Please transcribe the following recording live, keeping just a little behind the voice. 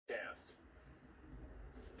broadcast.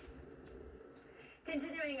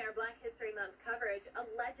 Continuing our Black History Month coverage, a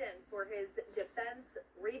legend for his defense,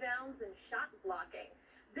 rebounds, and shot blocking.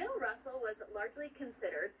 Bill Russell was largely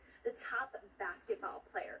considered the top basketball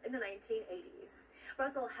player in the 1980s.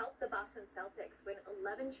 Russell helped the Boston Celtics win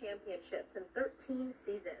 11 championships in 13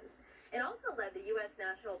 seasons and also led the U.S.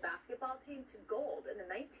 national basketball team to gold in the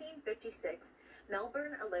 1956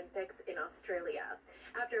 Melbourne Olympics in Australia.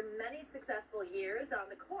 After many successful years on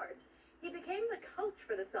the court, he became the coach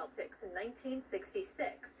for the Celtics in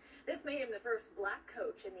 1966. This made him the first black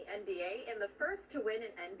coach in the NBA and the first to win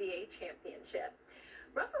an NBA championship.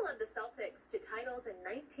 Russell led the Celtics to titles in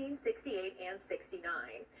 1968 and 69.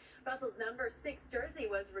 Russell's number 6 jersey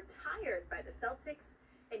was retired by the Celtics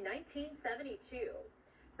in 1972.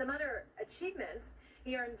 Some other achievements: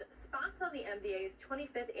 he earned spots on the NBA's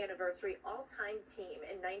 25th anniversary all-time team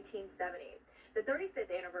in 1970, the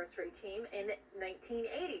 35th anniversary team in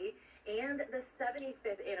 1980, and the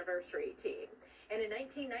 75th anniversary team. And in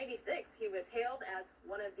 1996, he was hailed as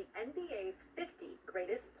one of the NBA's 50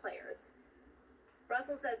 greatest players.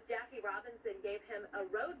 Russell says Jackie Robinson gave him a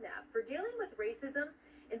roadmap for dealing with racism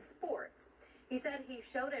in sports. He said he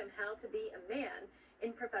showed him how to be a man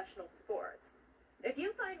in professional sports. If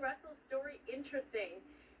you find Russell's story interesting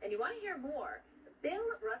and you want to hear more,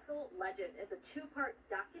 Bill Russell Legend is a 2-part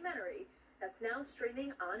documentary that's now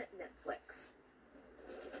streaming on Netflix.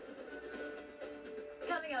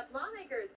 Coming up, lawmakers